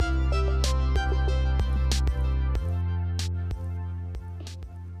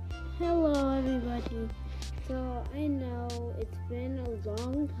So I know it's been a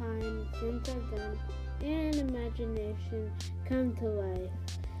long time since I've done an imagination come to life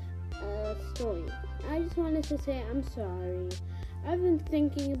story. I just wanted to say I'm sorry. I've been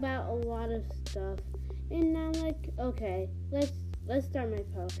thinking about a lot of stuff, and now I'm like, okay, let's start my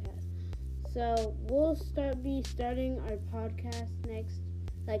podcast. So we'll be starting our podcast next,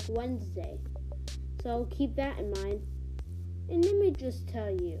 like Wednesday. So keep that in mind. And let me just tell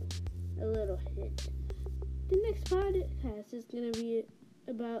you a little hint. The next podcast is going to be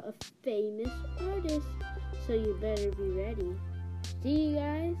about a famous artist, so you better be ready. See you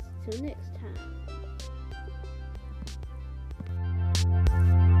guys till next time.